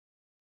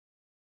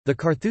The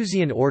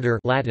Carthusian order,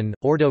 Latin,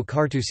 Ordo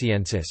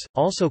Carthusiensis,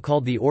 also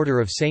called the Order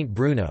of Saint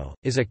Bruno,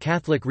 is a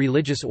Catholic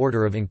religious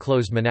order of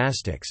enclosed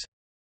monastics.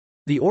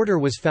 The order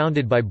was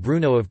founded by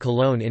Bruno of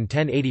Cologne in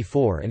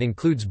 1084 and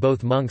includes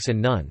both monks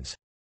and nuns.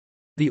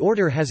 The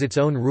order has its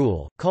own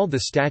rule, called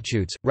the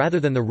Statutes, rather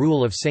than the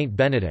rule of Saint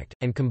Benedict,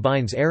 and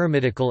combines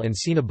eremitical and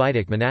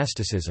Cenobitic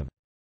monasticism.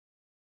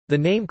 The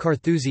name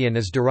Carthusian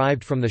is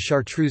derived from the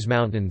Chartreuse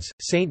Mountains.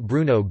 Saint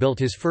Bruno built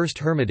his first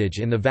hermitage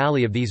in the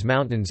valley of these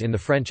mountains in the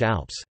French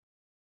Alps.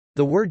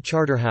 The word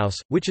Charterhouse,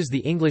 which is the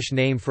English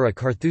name for a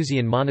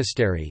Carthusian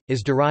monastery,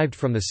 is derived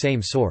from the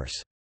same source.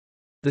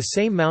 The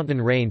same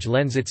mountain range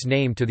lends its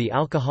name to the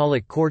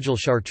alcoholic cordial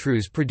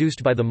chartreuse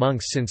produced by the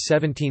monks since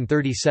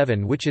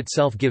 1737, which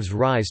itself gives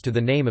rise to the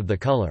name of the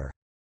color.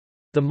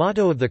 The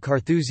motto of the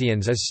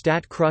Carthusians is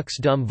Stat crux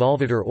dum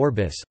volvitur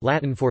orbis,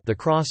 Latin for the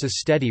cross is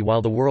steady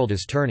while the world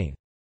is turning.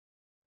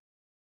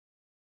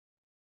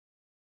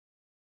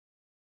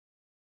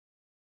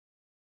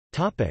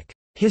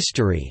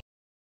 History.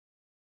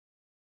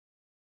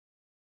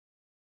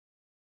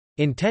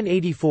 In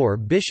 1084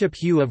 Bishop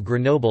Hugh of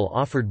Grenoble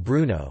offered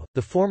Bruno,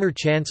 the former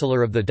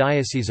chancellor of the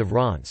Diocese of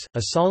Reims,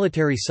 a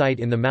solitary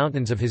site in the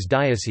mountains of his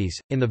diocese,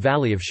 in the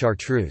valley of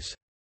Chartreuse.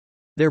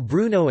 There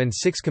Bruno and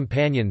 6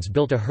 companions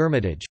built a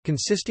hermitage,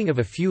 consisting of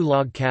a few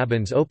log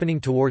cabins opening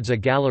towards a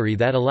gallery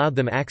that allowed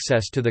them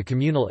access to the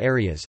communal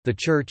areas, the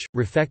church,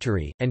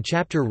 refectory, and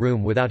chapter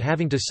room without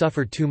having to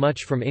suffer too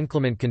much from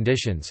inclement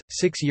conditions.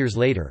 6 years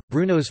later,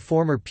 Bruno's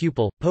former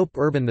pupil, Pope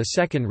Urban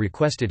II,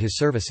 requested his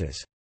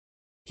services.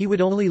 He would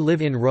only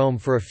live in Rome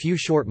for a few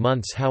short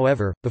months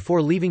however,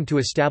 before leaving to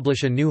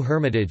establish a new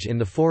hermitage in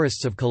the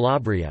forests of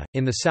Calabria,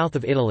 in the south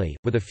of Italy,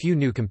 with a few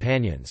new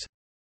companions.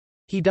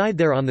 He died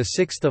there on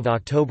 6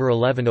 October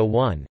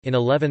 1101. In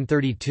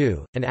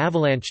 1132, an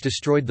avalanche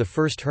destroyed the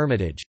first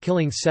hermitage,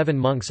 killing 7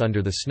 monks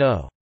under the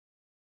snow.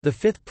 The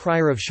 5th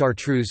prior of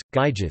Chartreuse,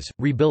 Gyges,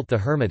 rebuilt the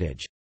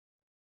hermitage.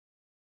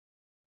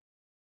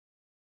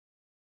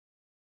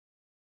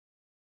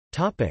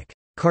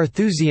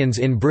 Carthusians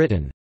in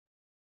Britain.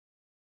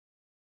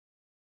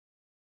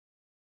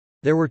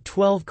 There were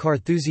 12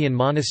 Carthusian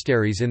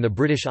monasteries in the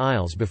British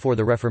Isles before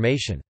the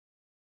Reformation.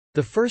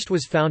 The first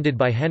was founded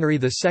by Henry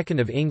II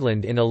of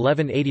England in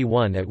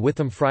 1181 at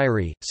Witham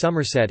Friary,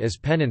 Somerset as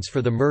penance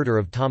for the murder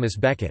of Thomas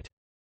Becket.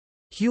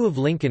 Hugh of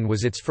Lincoln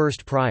was its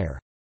first prior.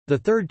 The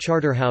third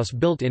Charterhouse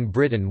built in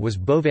Britain was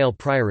Beauvale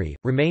Priory,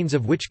 remains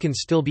of which can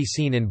still be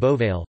seen in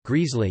Beauvale,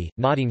 Greasley,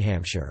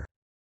 Nottinghamshire.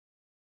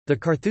 The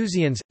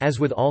Carthusians, as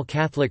with all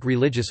Catholic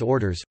religious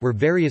orders, were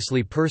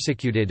variously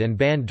persecuted and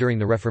banned during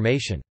the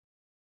Reformation.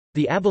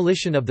 The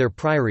abolition of their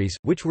priories,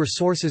 which were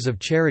sources of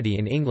charity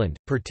in England,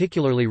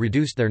 particularly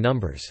reduced their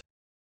numbers.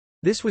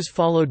 This was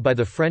followed by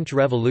the French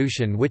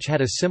Revolution, which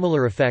had a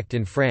similar effect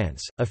in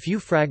France. A few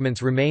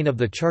fragments remain of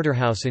the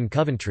Charterhouse in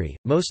Coventry,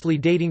 mostly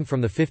dating from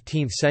the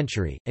 15th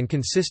century, and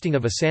consisting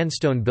of a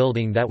sandstone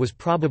building that was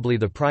probably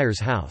the prior's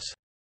house.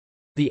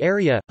 The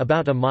area,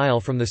 about a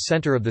mile from the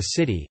centre of the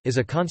city, is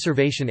a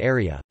conservation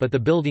area, but the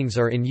buildings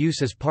are in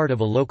use as part of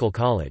a local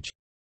college.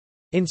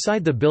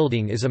 Inside the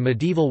building is a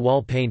medieval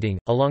wall painting,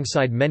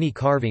 alongside many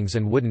carvings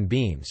and wooden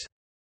beams.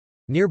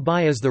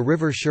 Nearby is the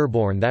River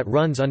Sherborne that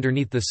runs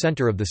underneath the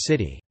centre of the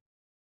city.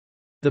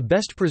 The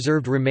best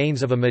preserved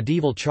remains of a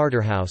medieval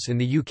Charterhouse in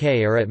the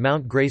UK are at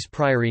Mount Grace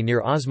Priory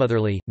near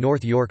Osmotherley,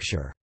 North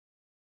Yorkshire.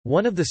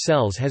 One of the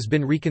cells has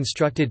been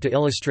reconstructed to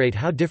illustrate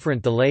how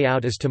different the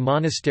layout is to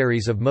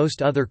monasteries of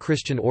most other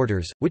Christian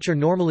orders, which are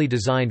normally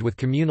designed with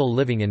communal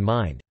living in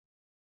mind.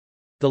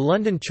 The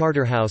London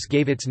Charterhouse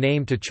gave its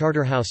name to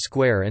Charterhouse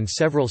Square and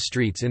several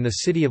streets in the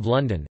City of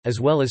London, as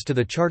well as to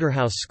the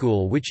Charterhouse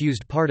School, which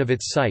used part of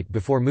its site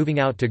before moving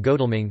out to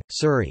Godalming,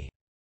 Surrey.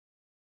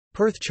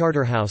 Perth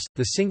Charterhouse,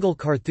 the single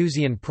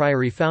Carthusian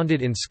priory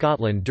founded in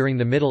Scotland during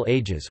the Middle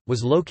Ages,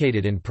 was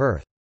located in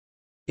Perth.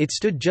 It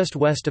stood just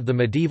west of the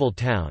medieval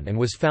town and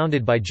was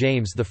founded by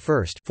James I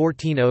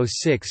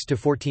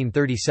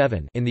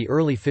 (1406–1437) in the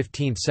early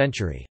 15th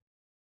century.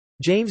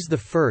 James I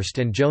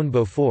and Joan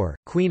Beaufort,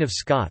 Queen of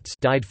Scots,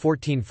 died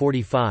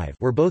 1445,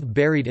 were both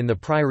buried in the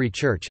Priory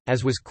Church,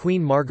 as was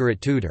Queen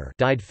Margaret Tudor,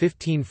 died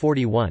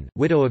 1541,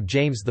 widow of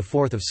James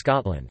IV of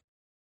Scotland.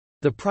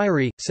 The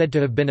priory, said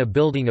to have been a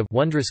building of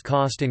wondrous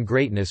cost and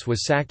greatness,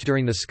 was sacked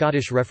during the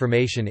Scottish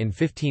Reformation in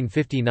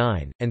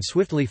 1559, and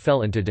swiftly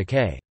fell into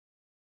decay.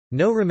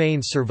 No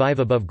remains survive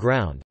above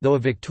ground, though a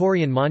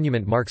Victorian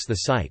monument marks the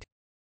site.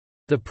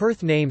 The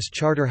Perth names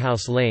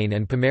Charterhouse Lane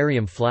and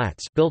Pomerium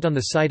Flats, built on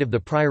the site of the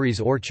Priory's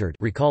orchard,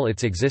 recall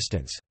its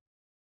existence.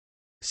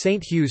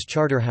 St Hugh's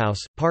Charterhouse,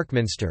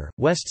 Parkminster,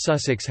 West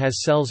Sussex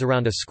has cells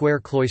around a square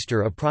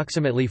cloister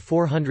approximately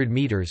 400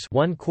 metres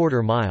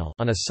 (1/4 mile)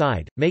 on a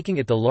side, making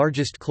it the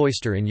largest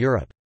cloister in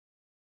Europe.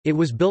 It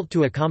was built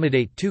to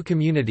accommodate 2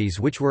 communities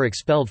which were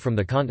expelled from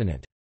the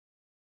continent.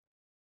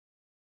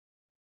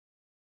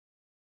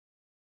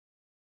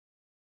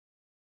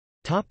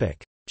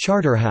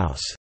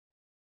 Charterhouse.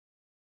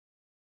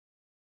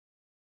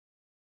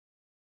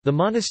 The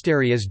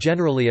monastery is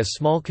generally a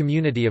small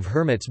community of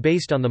hermits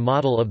based on the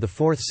model of the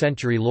 4th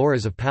century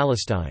Loras of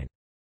Palestine.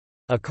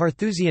 A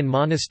Carthusian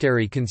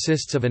monastery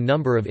consists of a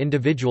number of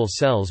individual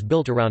cells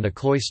built around a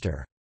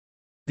cloister.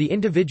 The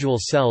individual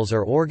cells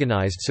are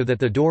organized so that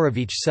the door of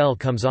each cell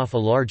comes off a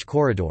large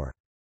corridor.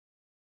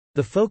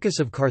 The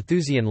focus of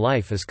Carthusian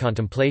life is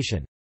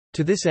contemplation.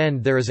 To this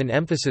end there is an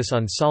emphasis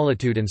on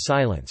solitude and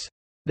silence.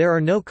 There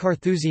are no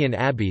Carthusian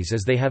abbeys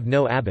as they have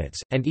no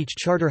abbots, and each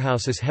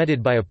Charterhouse is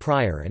headed by a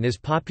prior and is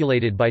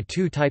populated by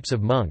 2 types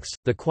of monks,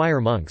 the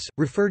choirmonks,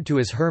 referred to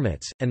as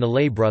hermits, and the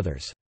lay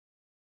brothers.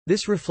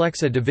 This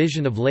reflects a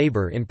division of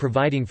labor in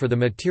providing for the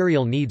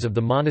material needs of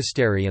the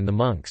monastery and the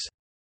monks.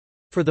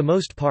 For the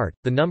most part,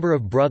 the number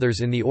of brothers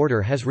in the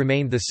order has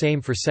remained the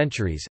same for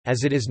centuries,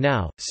 as it is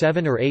now,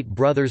 7 or 8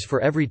 brothers for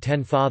every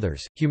 10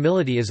 fathers.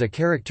 Humility is a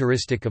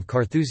characteristic of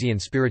Carthusian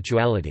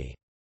spirituality.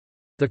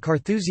 The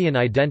Carthusian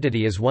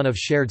identity is one of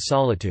shared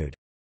solitude.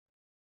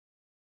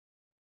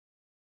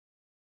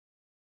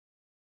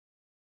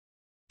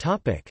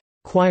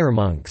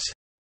 Choirmonks.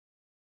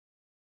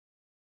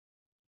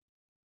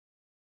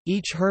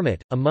 Each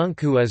hermit, a monk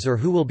who is or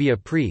who will be a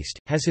priest,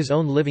 has his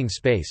own living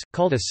space,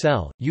 called a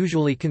cell,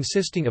 usually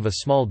consisting of a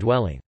small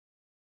dwelling.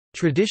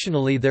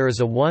 Traditionally there is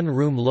a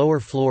one-room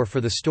lower floor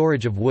for the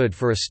storage of wood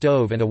for a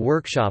stove and a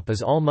workshop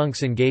as all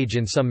monks engage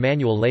in some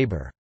manual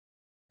labor.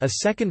 A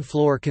second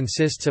floor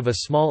consists of a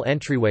small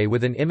entryway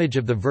with an image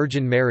of the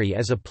Virgin Mary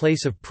as a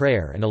place of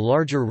prayer and a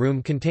larger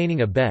room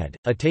containing a bed,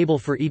 a table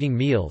for eating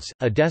meals,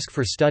 a desk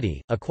for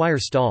study, a choir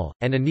stall,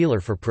 and a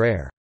kneeler for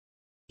prayer.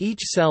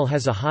 Each cell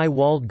has a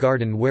high-walled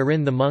garden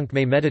wherein the monk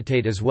may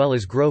meditate as well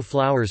as grow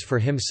flowers for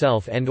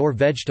himself and/or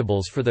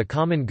vegetables for the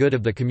common good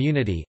of the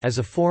community, as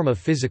a form of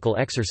physical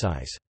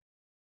exercise.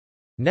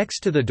 Next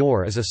to the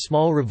door is a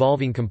small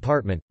revolving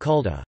compartment,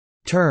 called a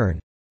turn,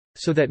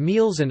 so that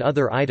meals and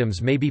other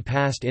items may be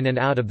passed in and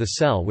out of the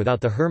cell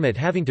without the hermit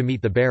having to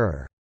meet the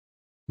bearer.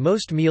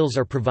 Most meals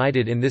are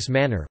provided in this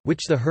manner,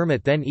 which the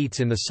hermit then eats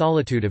in the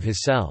solitude of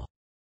his cell.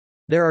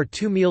 There are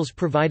 2 meals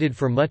provided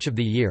for much of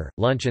the year,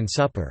 lunch and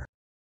supper.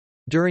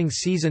 During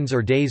seasons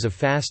or days of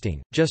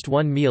fasting, just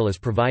 1 meal is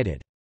provided.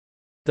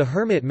 The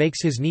hermit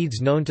makes his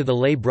needs known to the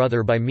lay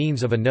brother by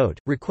means of a note,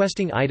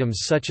 requesting items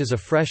such as a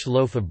fresh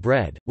loaf of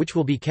bread, which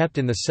will be kept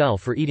in the cell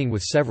for eating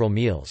with several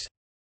meals.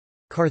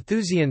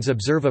 Carthusians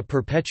observe a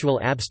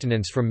perpetual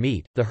abstinence from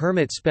meat. The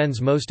hermit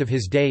spends most of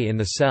his day in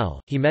the cell,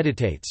 he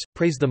meditates,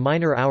 prays the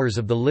minor hours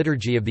of the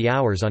Liturgy of the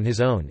Hours on his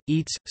own,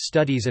 eats,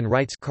 studies and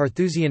writes.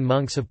 Carthusian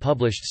monks have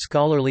published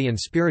scholarly and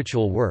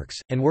spiritual works,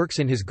 and works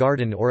in his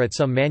garden or at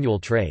some manual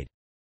trade.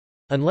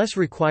 Unless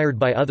required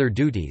by other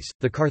duties,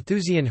 the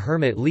Carthusian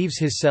hermit leaves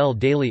his cell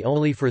daily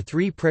only for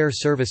 3 prayer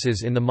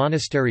services in the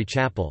monastery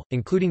chapel,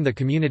 including the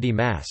community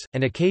mass,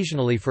 and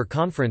occasionally for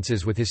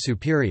conferences with his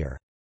superior.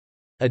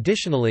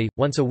 Additionally,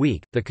 once a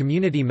week, the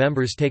community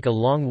members take a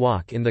long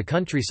walk in the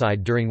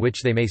countryside during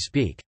which they may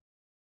speak.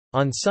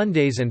 On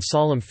Sundays and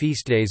solemn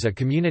feast days a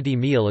community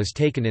meal is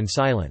taken in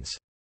silence.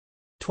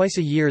 Twice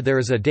a year there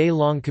is a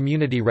day-long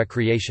community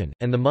recreation,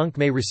 and the monk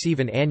may receive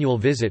an annual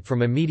visit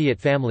from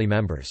immediate family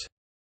members.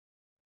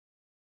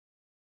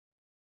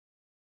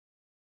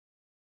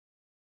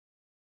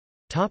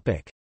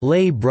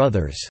 Lay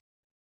brothers.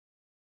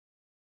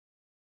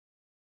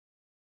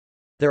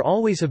 There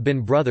always have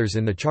been brothers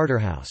in the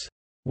Charterhouse.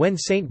 When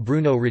Saint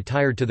Bruno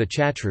retired to the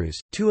Chartreuse,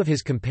 2 of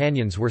his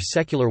companions were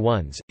secular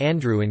ones,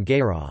 Andrew and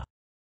Guéraud.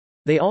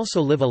 They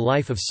also live a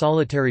life of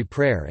solitary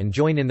prayer and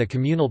join in the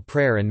communal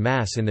prayer and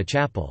Mass in the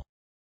chapel.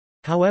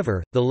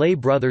 However, the lay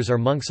brothers are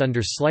monks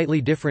under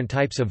slightly different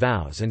types of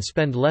vows and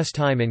spend less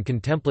time in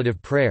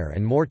contemplative prayer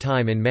and more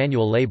time in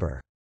manual labor.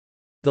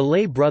 The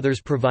lay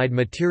brothers provide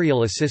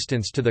material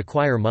assistance to the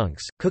choir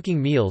monks, cooking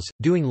meals,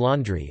 doing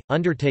laundry,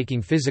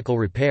 undertaking physical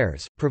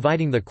repairs,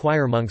 providing the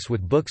choir monks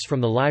with books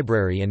from the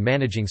library and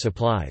managing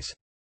supplies.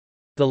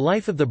 The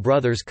life of the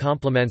brothers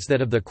complements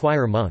that of the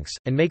choir monks,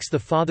 and makes the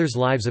fathers'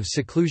 lives of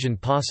seclusion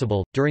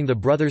possible. During the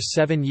brothers'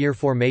 7-year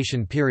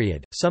formation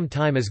period, some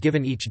time is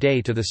given each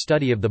day to the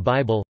study of the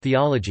Bible,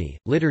 theology,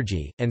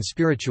 liturgy, and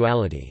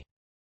spirituality.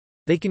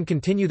 They can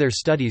continue their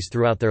studies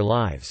throughout their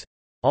lives.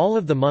 All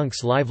of the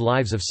monks live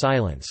lives of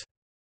silence.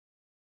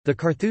 The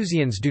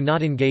Carthusians do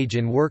not engage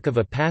in work of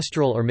a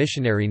pastoral or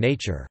missionary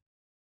nature.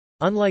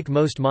 Unlike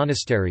most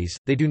monasteries,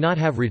 they do not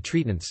have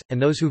retreatants,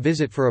 and those who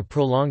visit for a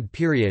prolonged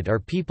period are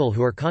people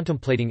who are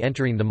contemplating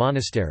entering the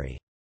monastery.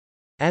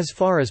 As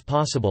far as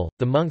possible,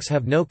 the monks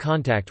have no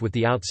contact with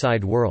the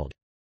outside world.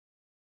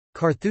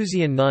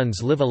 Carthusian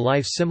nuns live a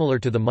life similar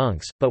to the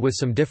monks, but with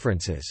some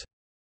differences.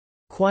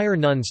 Choir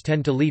nuns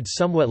tend to lead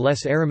somewhat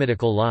less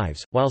eremitical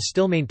lives, while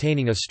still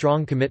maintaining a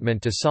strong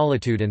commitment to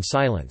solitude and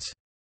silence.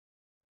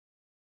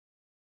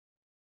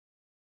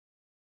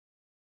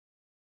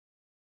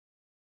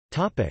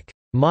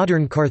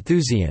 Modern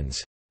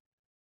Carthusians.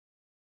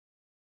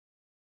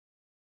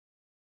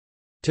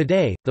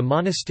 Today, the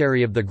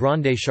monastery of the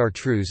Grande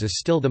Chartreuse is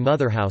still the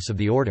motherhouse of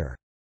the order.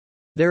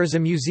 There is a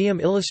museum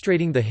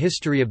illustrating the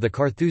history of the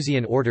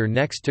Carthusian order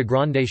next to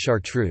Grande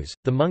Chartreuse.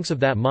 The monks of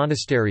that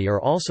monastery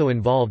are also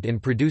involved in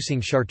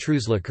producing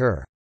chartreuse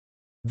liqueur.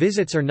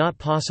 Visits are not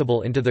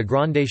possible into the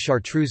Grande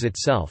Chartreuse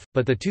itself,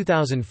 but the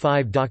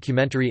 2005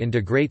 documentary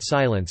Into Great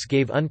Silence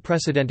gave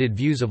unprecedented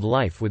views of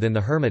life within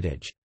the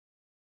hermitage.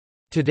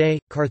 Today,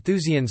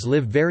 Carthusians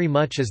live very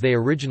much as they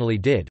originally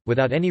did,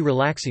 without any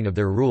relaxing of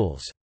their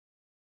rules.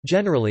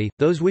 Generally,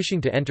 those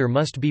wishing to enter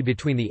must be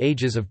between the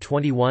ages of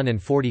 21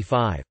 and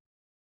 45.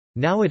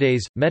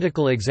 Nowadays,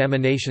 medical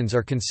examinations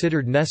are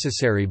considered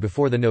necessary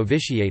before the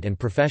novitiate and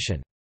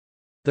profession.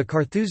 The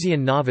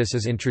Carthusian novice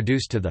is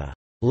introduced to the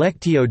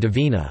Lectio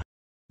Divina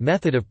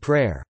method of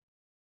prayer.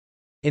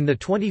 In the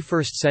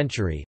 21st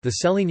century, the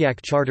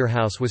Selignac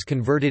Charterhouse was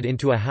converted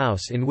into a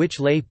house in which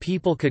lay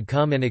people could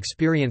come and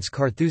experience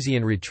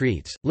Carthusian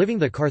retreats, living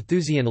the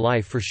Carthusian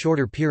life for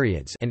shorter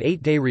periods, an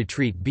 8-day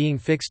retreat being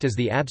fixed as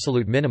the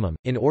absolute minimum,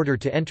 in order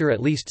to enter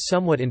at least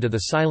somewhat into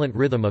the silent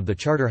rhythm of the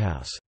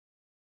Charterhouse.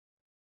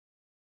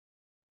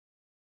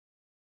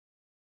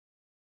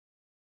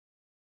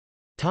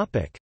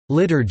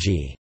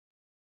 Liturgy.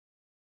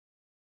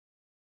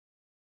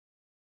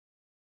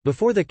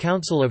 Before the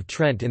Council of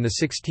Trent in the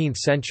 16th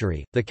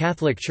century, the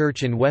Catholic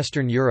Church in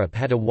Western Europe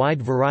had a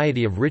wide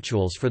variety of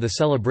rituals for the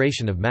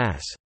celebration of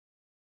Mass.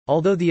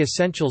 Although the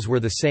essentials were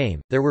the same,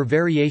 there were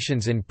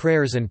variations in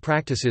prayers and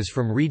practices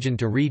from region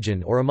to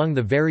region or among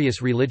the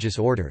various religious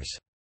orders.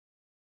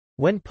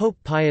 When Pope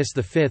Pius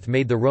V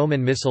made the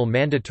Roman Missal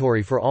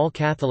mandatory for all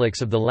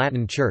Catholics of the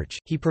Latin Church,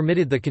 he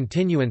permitted the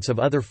continuance of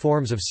other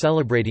forms of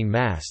celebrating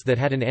Mass that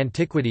had an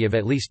antiquity of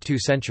at least 2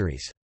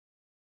 centuries.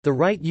 The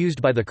rite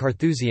used by the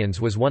Carthusians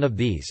was one of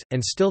these,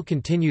 and still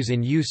continues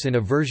in use in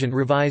a version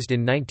revised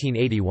in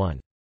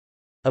 1981.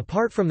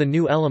 Apart from the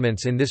new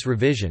elements in this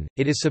revision,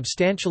 it is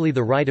substantially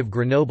the rite of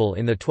Grenoble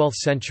in the 12th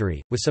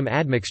century, with some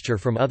admixture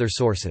from other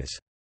sources.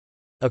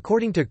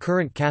 According to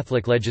current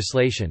Catholic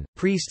legislation,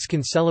 priests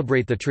can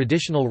celebrate the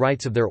traditional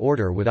rites of their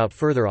order without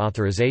further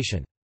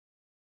authorization.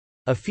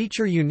 A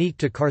feature unique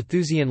to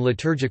Carthusian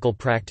liturgical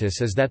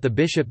practice is that the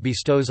bishop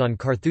bestows on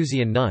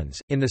Carthusian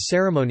nuns, in the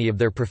ceremony of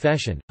their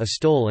profession, a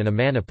stole and a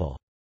maniple.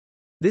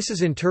 This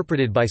is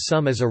interpreted by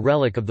some as a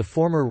relic of the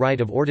former rite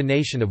of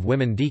ordination of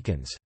women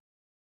deacons.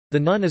 The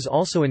nun is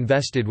also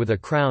invested with a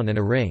crown and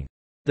a ring.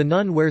 The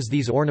nun wears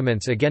these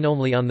ornaments again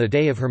only on the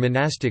day of her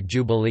monastic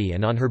jubilee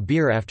and on her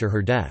bier after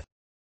her death.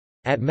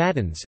 At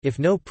Matins, if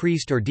no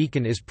priest or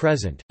deacon is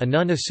present, a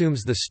nun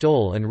assumes the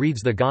stole and reads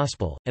the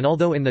Gospel, and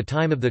although in the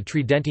time of the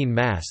Tridentine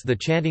Mass the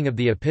chanting of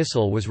the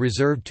Epistle was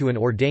reserved to an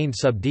ordained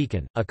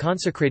subdeacon, a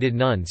consecrated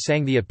nun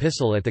sang the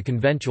Epistle at the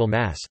conventual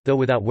Mass, though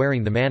without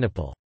wearing the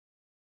maniple.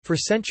 For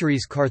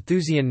centuries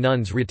Carthusian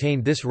nuns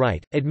retained this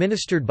rite,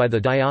 administered by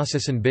the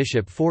diocesan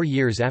bishop 4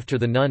 years after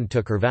the nun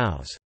took her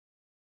vows.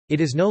 It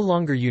is no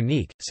longer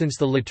unique, since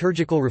the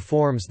liturgical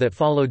reforms that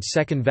followed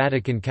Second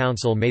Vatican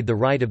Council made the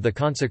rite of the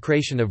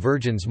consecration of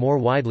virgins more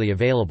widely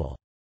available.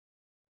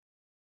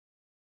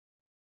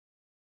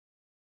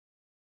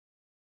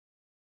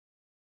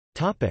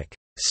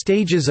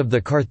 Stages of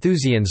the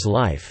Carthusians'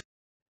 life.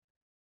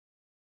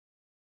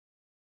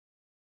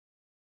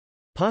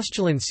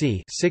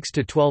 Postulancy 6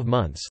 to 12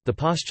 months. The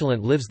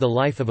postulant lives the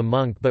life of a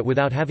monk but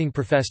without having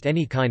professed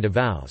any kind of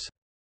vows.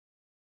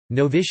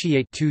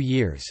 Novitiate 2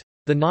 years.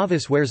 The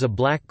novice wears a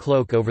black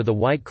cloak over the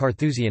white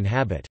Carthusian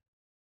habit.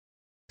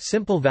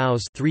 Simple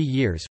vows 3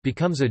 years,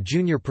 becomes a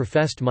junior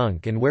professed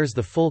monk and wears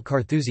the full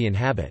Carthusian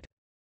habit.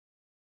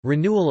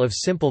 Renewal of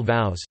simple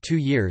vows 2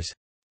 years.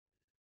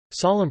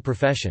 Solemn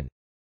profession.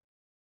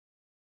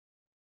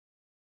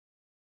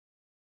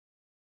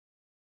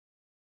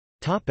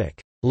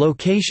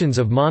 Locations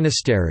of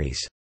monasteries.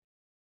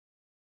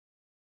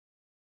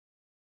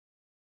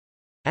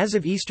 As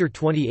of Easter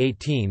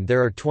 2018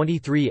 there are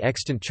 23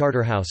 extant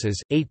charterhouses,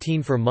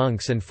 18 for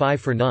monks and 5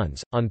 for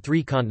nuns, on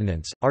 3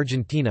 continents,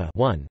 Argentina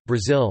 1,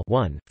 Brazil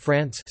 1,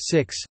 France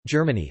 6,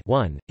 Germany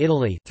 1,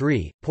 Italy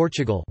 3,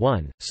 Portugal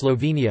 1,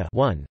 Slovenia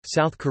 1,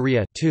 South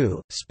Korea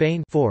 2,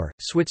 Spain 4,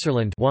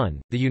 Switzerland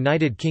 1, the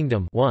United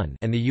Kingdom 1,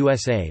 and the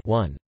USA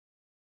 1.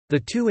 The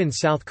 2 in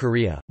South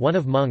Korea, one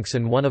of monks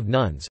and one of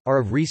nuns, are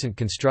of recent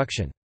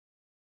construction.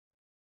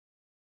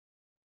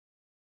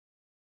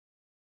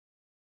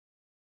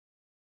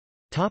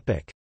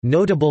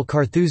 Notable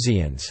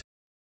Carthusians.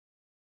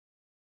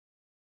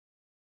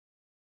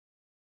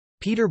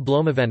 Peter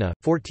Bloemavena,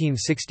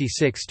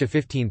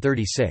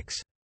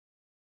 1466–1536.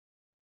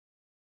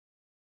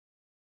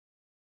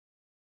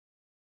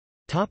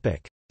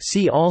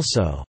 See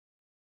also: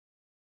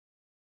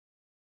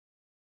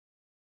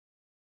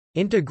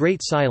 Into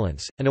Great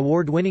Silence, an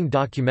award-winning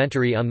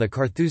documentary on the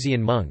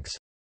Carthusian monks.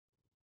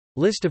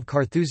 List of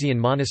Carthusian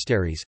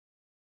monasteries.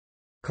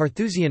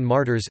 Carthusian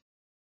martyrs.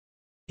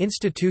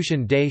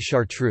 Institution des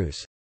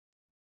Chartreuse.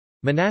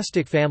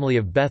 Monastic family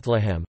of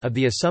Bethlehem, of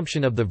the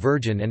Assumption of the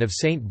Virgin and of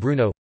Saint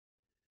Bruno.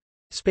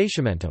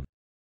 Spatiamentum.